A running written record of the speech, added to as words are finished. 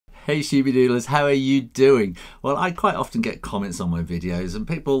Hey Shooby-Doodlers, how are you doing? Well, I quite often get comments on my videos and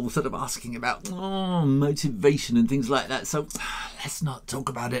people sort of asking about motivation and things like that. So let's not talk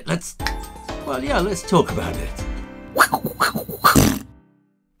about it. Let's talk about it.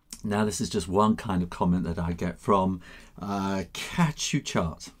 Now, this is just one kind of comment that I get from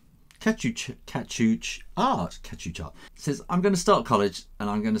kachuchart. Kachuchart says, I'm going to start college and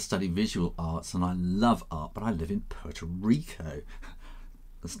I'm going to study visual arts, and I love art, but I live in Puerto Rico.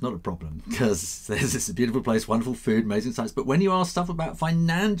 That's not a problem, because there's this beautiful place, wonderful food, amazing sights, but when you ask stuff about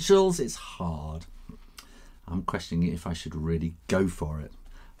financials, it's hard. I'm questioning if I should really go for it.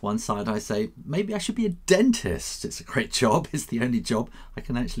 One side I say, maybe I should be a dentist. It's a great job. It's the only job I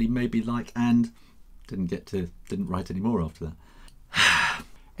can actually maybe like, and didn't write any more after that.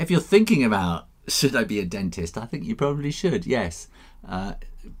 If you're thinking about, should I be a dentist? I think you probably should, yes.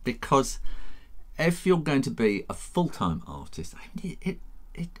 Because if you're going to be a full-time artist, it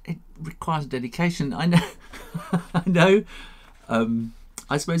requires dedication. I know. I know.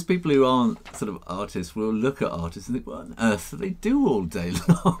 I suppose people who aren't sort of artists will look at artists and think, what on earth do they do all day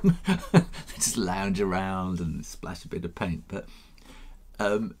long? They just lounge around and splash a bit of paint. But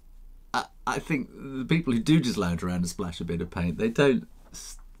I think the people who do just lounge around and splash a bit of paint, they don't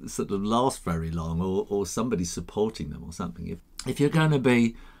sort of last very long, or somebody's supporting them or something. If you're going to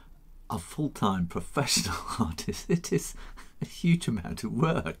be a full-time professional artist, it is a huge amount of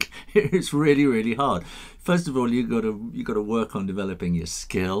work. It's really, really hard. First of all, you've got to work on developing your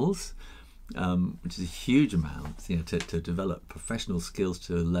skills, which is a huge amount. To develop professional skills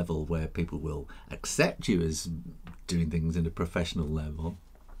to a level where people will accept you as doing things in a professional level.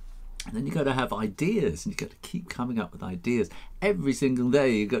 And then you've got to have ideas, and you've got to keep coming up with ideas. Every single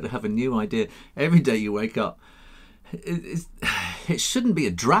day you've got to have a new idea. Every day you wake up, it shouldn't be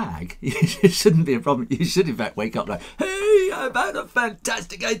a drag. It shouldn't be a problem. You should in fact wake up like, hey, I've had a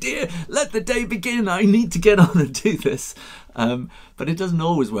fantastic idea. Let the day begin. I need to get on and do this. But it doesn't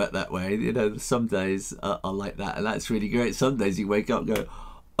always work that way. Some days are like that, and that's really great. Some days you wake up and go,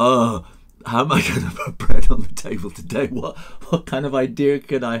 oh, how am I going to put bread on the table today? What kind of idea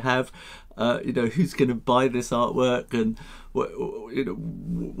can I have? Who's going to buy this artwork, and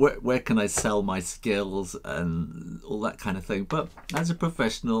where can I sell my skills and all that kind of thing. But as a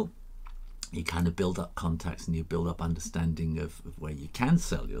professional, you kind of build up contacts and you build up understanding of where you can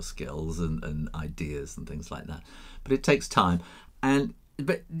sell your skills and ideas and things like that. But it takes time,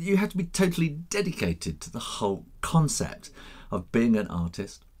 but you have to be totally dedicated to the whole concept of being an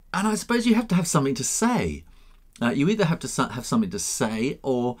artist. And I suppose you have to have something to say. You either have to have something to say,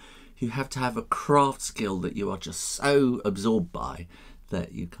 or you have to have a craft skill that you are just so absorbed by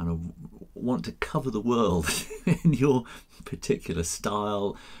that you kind of want to cover the world in your particular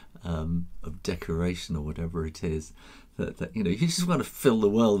style of decoration or whatever it is. That you just want to fill the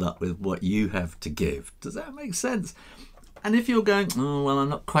world up with what you have to give. Does that make sense? And if you're going, oh, well, I'm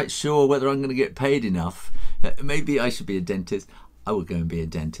not quite sure whether I'm going to get paid enough, maybe I should be a dentist. I would go and be a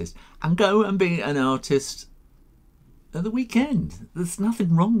dentist and go and be an artist at the weekend. There's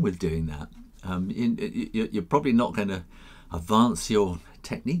nothing wrong with doing that. You're probably not going to advance your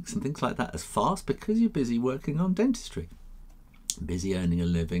techniques and things like that as fast because you're busy working on dentistry, busy earning a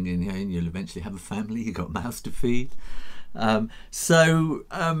living, and you'll eventually have a family. You've got mouths to feed. But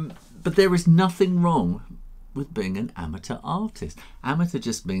there is nothing wrong with being an amateur artist. Amateur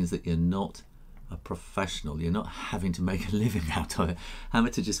just means that you're not a professional. You're not having to make a living out of it.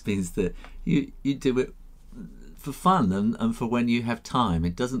 Amateur just means that you do it for fun and for when you have time.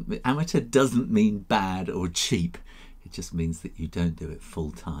 Amateur doesn't mean bad or cheap. It just means that you don't do it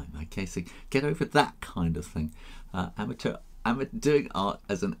full time. Okay, so get over that kind of thing. Doing art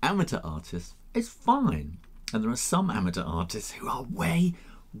as an amateur artist is fine, and there are some amateur artists who are way,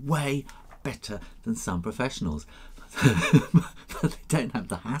 way better than some professionals, but they don't have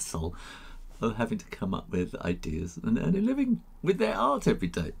the hassle of having to come up with ideas and earn a living with their art every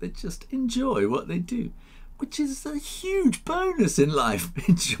day. They just enjoy what they do, which is a huge bonus in life,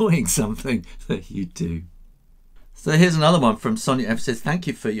 enjoying something that you do. So here's another one from Sonya F. Says, thank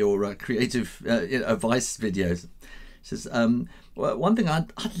you for your creative advice videos. She says, well, one thing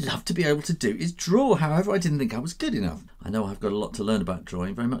I'd love to be able to do is draw. However, I didn't think I was good enough. I know I've got a lot to learn about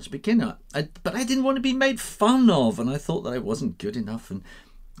drawing, very much a beginner. But I didn't want to be made fun of, and I thought that I wasn't good enough and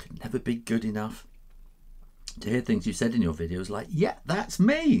could never be good enough. To hear things you said in your videos like, yeah, that's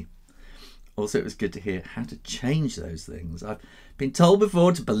me. Also, it was good to hear how to change those things. I've been told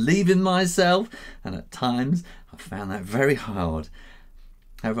before to believe in myself, and at times I've found that very hard.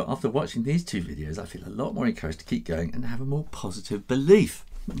 However, after watching these two videos, I feel a lot more encouraged to keep going and have a more positive belief.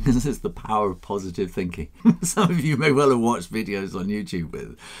 This is the power of positive thinking. Some of you may well have watched videos on YouTube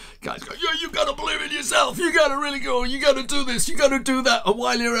with guys go, yeah, you got to believe in yourself. You got to really go. You got to do this. You got to do that. And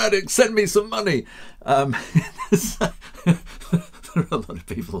while you're at it, send me some money. There are a lot of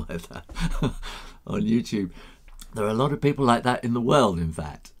people like that on YouTube. There are a lot of people like that in the world, in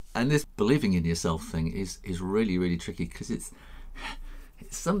fact. And this believing in yourself thing is really, really tricky, because it's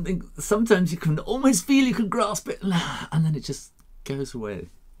something sometimes you can almost feel, you can grasp it, and then it just goes away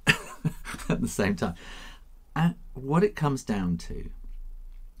at the same time. And what it comes down to,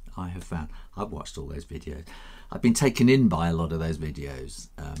 I have found, I've watched all those videos, I've been taken in by a lot of those videos,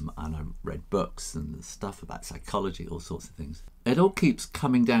 and I've read books and stuff about psychology, all sorts of things. It all keeps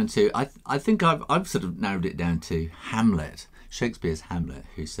coming down to, I think I've sort of narrowed it down to Hamlet, Shakespeare's Hamlet,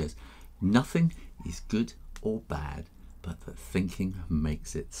 who says, nothing is good or bad, but that thinking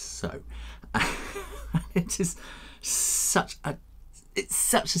makes it so. It is such a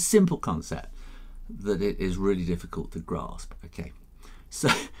simple concept that it is really difficult to grasp. Okay, so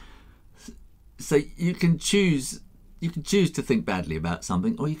you can choose to think badly about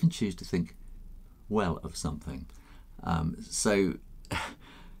something, or you can choose to think well of something. So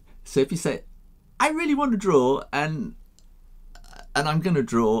if you say, I really want to draw, and I'm going to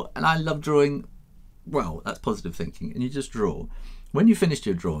draw, and I love drawing, well, that's positive thinking, and you just draw. When you finished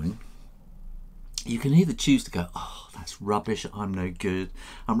your drawing, you can either choose to go, oh, that's rubbish, I'm no good,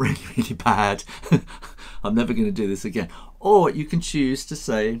 I'm really, really bad, I'm never going to do this again. Or you can choose to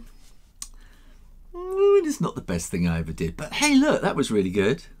say, it's not the best thing I ever did, but hey, look, that was really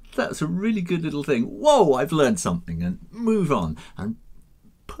good. That's a really good little thing. Whoa, I've learned something, and move on and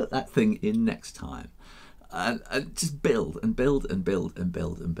put that thing in next time. And just build and build and build and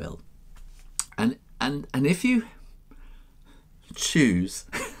build and build. And if you choose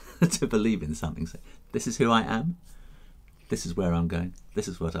to believe in something, say, this is who I am, this is where I'm going, this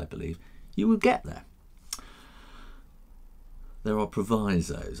is what I believe, you will get there. There are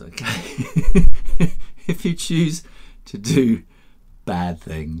provisos, okay? If you choose to do bad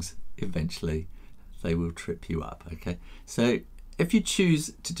things, eventually they will trip you up, okay? So if you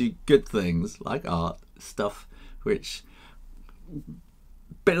choose to do good things like art, stuff which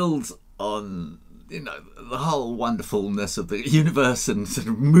builds on, you know, the whole wonderfulness of the universe and sort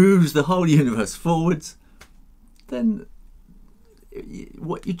of moves the whole universe forwards, then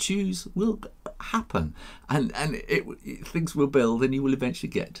what you choose will happen, and things will build, and you will eventually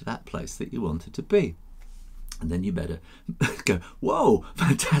get to that place that you wanted to be. And then you better go, whoa,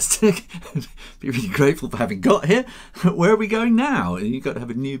 fantastic, be really grateful for having got here. Where are we going now? And you've got to have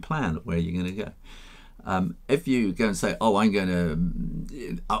a new plan of where you're going to go. If you go and say, oh,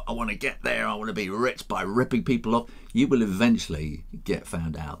 I want to get there, I want to be rich by ripping people off, you will eventually get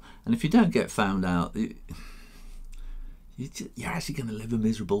found out. And if you don't get found out, you're actually going to live a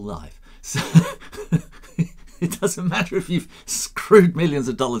miserable life. So it doesn't matter if you've screwed millions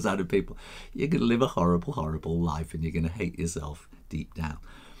of dollars out of people. You're going to live a horrible, horrible life, and you're going to hate yourself deep down.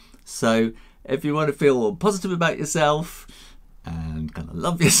 So if you want to feel positive about yourself and kind of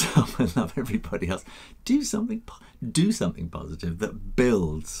love yourself and love everybody else, do something positive that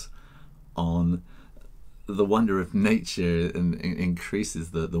builds on the wonder of nature and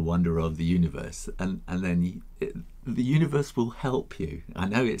increases the wonder of the universe, and then the universe will help you. I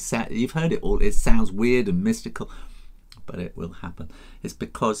know you've heard it all, it sounds weird and mystical, but it will happen. It's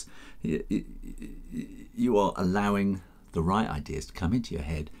because you are allowing the right ideas to come into your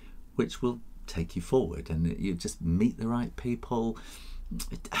head, which will take you forward, and you just meet the right people.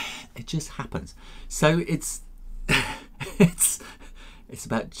 It just happens. So it's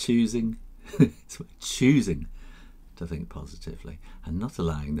about choosing. It's about choosing to think positively and not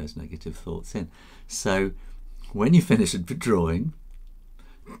allowing those negative thoughts in. So when you finish a drawing,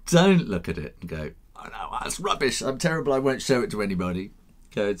 don't look at it and go, oh no, that's rubbish, I'm terrible, I won't show it to anybody.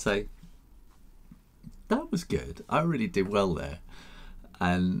 Go and say, that was good, I really did well there.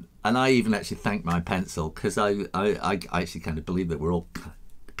 And I even actually thank my pencil, because I actually kind of believe that we're all,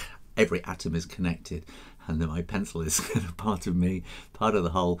 every atom is connected, and that my pencil is kind of part of me, part of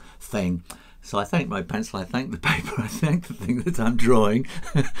the whole thing. So I thank my pencil, I thank the paper, I thank the thing that I'm drawing.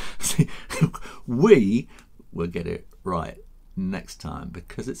 See, we will get it right next time,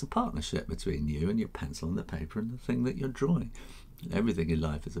 because it's a partnership between you and your pencil and the paper and the thing that you're drawing. Everything in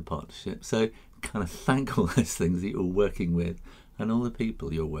life is a partnership. So kind of thank all those things that you're working with and all the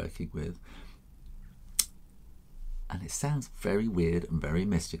people you're working with. And it sounds very weird and very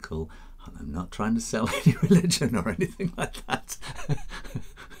mystical, and I'm not trying to sell any religion or anything like that.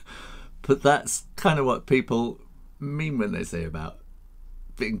 But that's kind of what people mean when they say about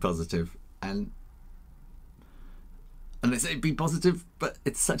being positive, and and they say be positive, but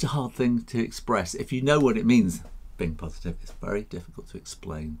it's such a hard thing to express. If you know what it means, being positive, it's very difficult to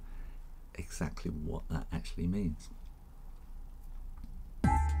explain exactly what that actually means.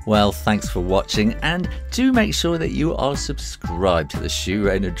 Well, thanks for watching, and do make sure that you are subscribed to the Shoe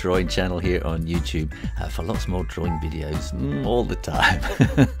Rainer Drawing channel here on YouTube for lots more drawing videos all the time.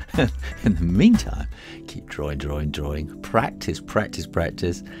 In the meantime, keep drawing, practice,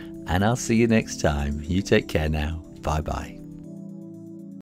 and I'll see you next time. You take care now. Bye bye.